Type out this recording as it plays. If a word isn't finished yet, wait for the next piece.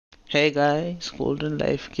Hey guys, Golden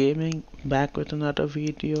Life Gaming back with another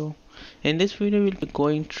video. In this video we'll be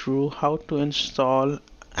going through how to install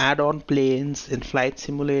add-on planes in Flight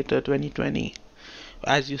Simulator 2020.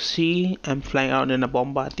 As you see, I'm flying out in a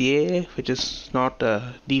Bombardier, which is not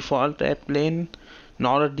a default airplane,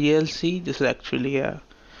 not a DLC. This is actually a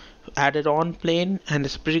added-on plane and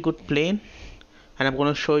it's a pretty good plane, and I'm going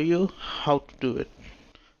to show you how to do it.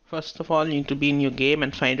 First of all, you need to be in your game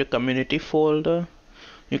and find your community folder.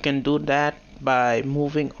 You can do that by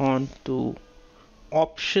moving on to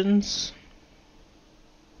options.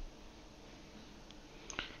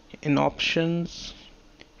 In options,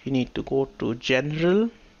 you need to go to general,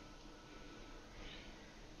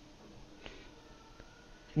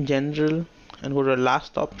 and go to the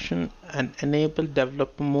last option and enable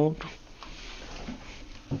developer mode.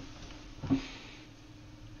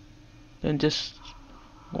 Then just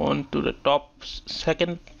go on to the top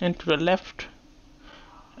second and to the left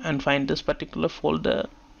and find this particular folder,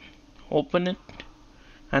 open it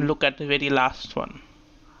and look at the very last one.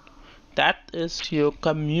 That is your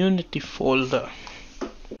community folder.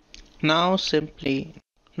 Now simply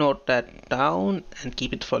note that down and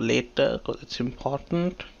keep it for later because it's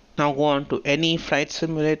important. Now go on to any Flight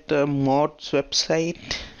Simulator mods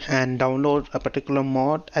website and download a particular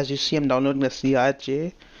mod. As you see, I'm downloading the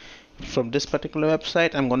CRJ from this particular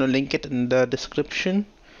website. I'm going to link it in the description,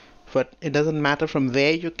 but it doesn't matter from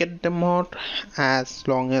where you get the mod as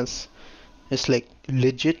long as it's like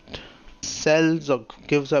legit sells or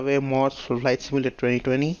gives away mods for Flight Simulator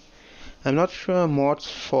 2020. I'm not sure mods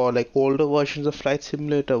for like older versions of Flight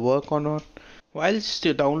Simulator work or not. Whilst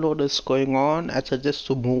your download is going on, I suggest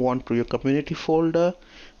to move on to your community folder,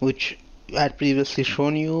 which I had previously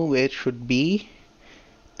shown you where it should be,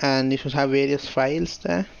 and you should have various files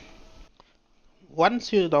there.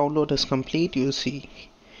 Once your download is complete, you'll see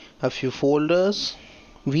a few folders.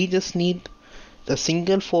 We just need the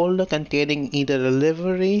single folder containing either the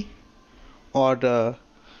livery or the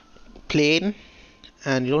plane,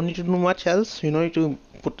 and you don't need to do much else. You don't need to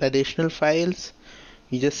put additional files.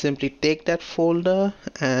 You just simply take that folder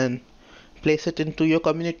and place it into your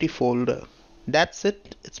community folder. That's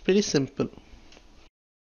it. It's pretty simple.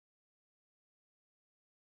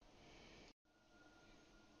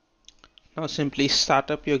 Now simply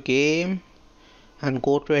start up your game and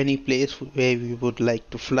go to any place where you would like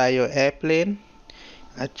to fly your airplane.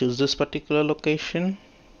 I choose this particular location,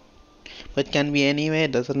 but it can be anywhere,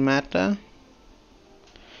 it doesn't matter.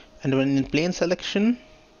 And when in plane selection,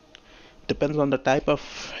 depends on the type of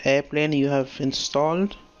airplane you have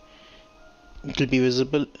installed, it will be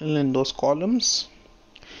visible in those columns.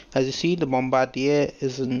 As you see, the Bombardier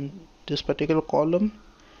is in this particular column,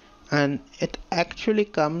 and it actually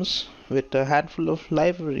comes with a handful of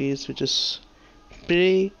liveries, which is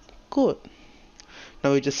pretty good.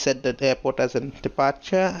 Now we just set the airport as a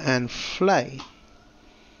departure and fly.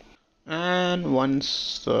 And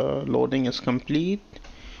once the loading is complete,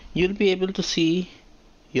 you'll be able to see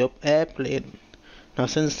your airplane. Now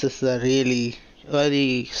since this is a really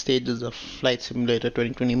early stages of Flight Simulator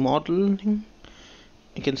 2020 modeling,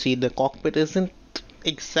 you can see the cockpit isn't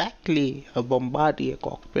exactly a Bombardier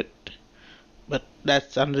cockpit, but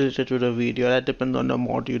that's unrelated to the video. That depends on the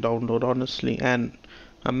mod you download, honestly, and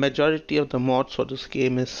a majority of the mods for this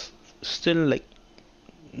game is still like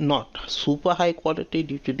not super high quality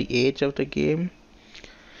due to the age of the game.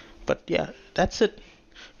 But yeah, that's it.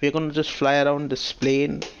 We're gonna just fly around this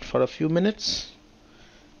plane for a few minutes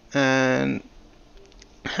and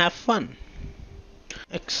have fun.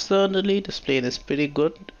 Externally, this plane is pretty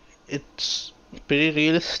good. It's pretty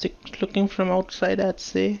realistic looking from outside, I'd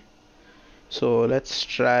say. So let's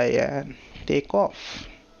try and take off.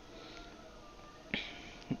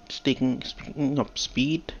 It's taking up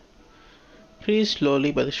speed pretty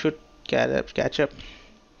slowly, but it should catch up.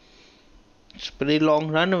 It's a pretty long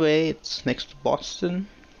runway. It's next to Boston,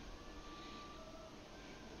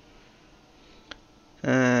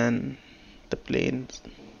 and the planes.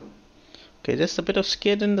 Okay, just a bit of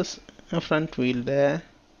skid in the front wheel there,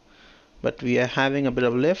 but we are having a bit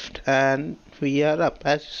of lift and we are up.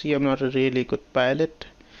 As you see, I'm not a really good pilot.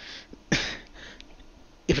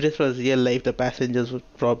 If this was real life, the passengers would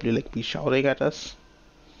probably like be shouting at us.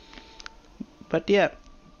 But yeah,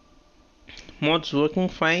 mod's working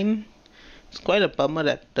fine. It's quite a bummer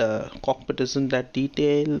that the cockpit isn't that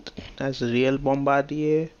detailed as a real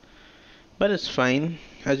Bombardier, but it's fine.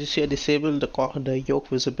 As you see, I disabled the yoke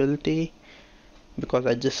visibility because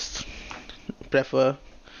I just prefer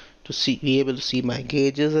to be able to see my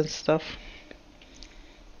gauges and stuff.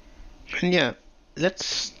 And yeah,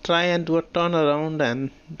 let's try and do a turnaround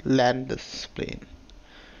and land this plane.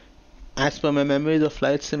 As per my memories of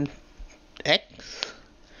Flight Sim X,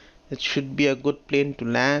 it should be a good plane to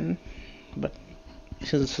land, but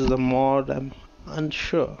since this is a mod, I'm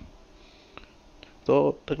unsure.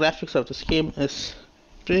 So the graphics of this game is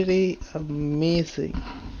pretty amazing.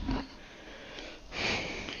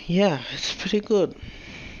 Yeah, it's pretty good.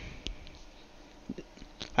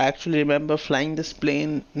 I actually remember flying this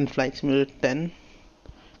plane in Flight Simulator 10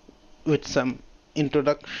 with some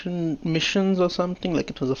introduction missions or something, like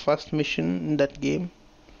it was the first mission in that game,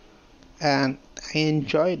 and I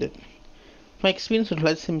enjoyed it. My experience with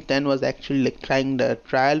Flight Sim 10 was actually like trying the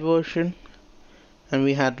trial version, and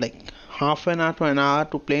we had like half an hour to an hour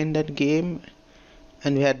to play in that game,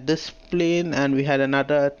 and we had this plane and we had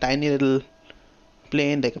another tiny little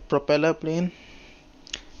plane, like a propeller plane,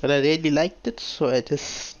 but I really liked it, so I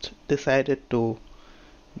just decided to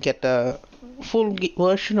get a full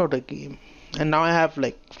version of the game. And now I have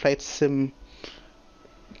like Flight Sim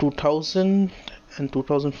 2000 and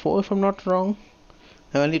 2004 if I'm not wrong.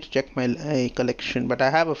 I will need to check my collection, but I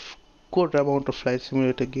have a good amount of Flight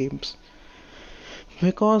Simulator games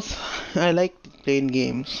because I like playing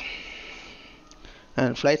games,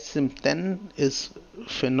 and Flight Sim 10 is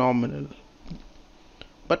phenomenal.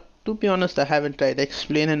 But to be honest, I haven't tried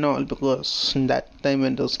Explain and all because in that time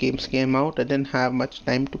when those games came out, I didn't have much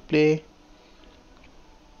time to play.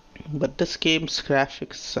 But this game's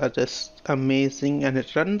graphics are just amazing, and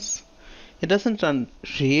it doesn't run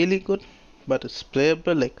really good, but it's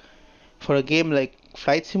playable. Like for a game like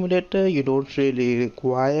Flight Simulator, you don't really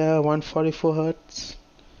require 144 Hz.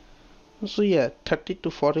 So yeah, 30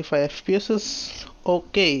 to 45 FPS is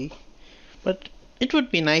okay, but it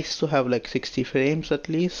would be nice to have like 60 frames at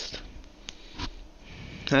least.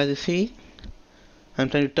 As you see, I'm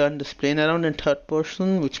trying to turn this plane around in third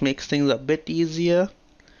person, which makes things a bit easier,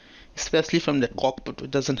 especially from the cockpit,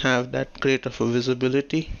 which doesn't have that great of a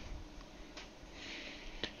visibility.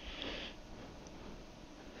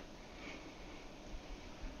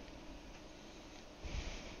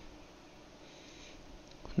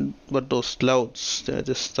 But those clouds, they're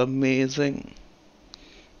just amazing.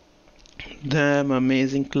 Damn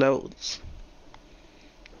amazing clouds.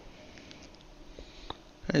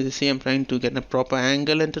 As you see, I'm trying to get a proper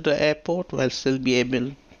angle into the airport while still be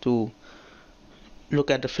able to look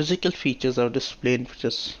at the physical features of this plane, which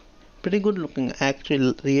is pretty good looking. I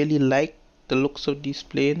actually really like the looks of these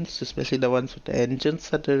planes, especially the ones with the engines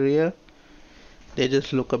at the rear. They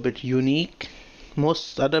just look a bit unique.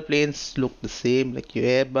 Most other planes look the same, like your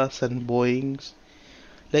Airbus and Boeings.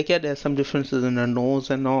 Like yeah, there are some differences in the nose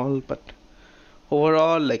and all, but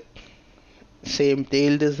overall, like same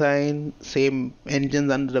tail design, same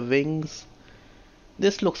engines under the wings.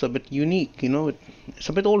 This looks a bit unique, it's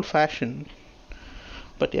a bit old-fashioned.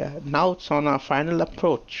 But yeah, now it's on our final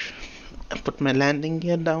approach. I put my landing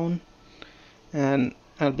gear down, and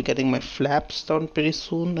I'll be getting my flaps down pretty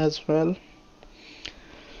soon as well.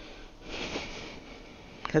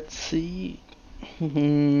 Let's see. See,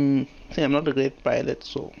 I'm not a great pilot,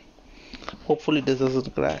 so hopefully this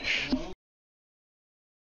doesn't crash.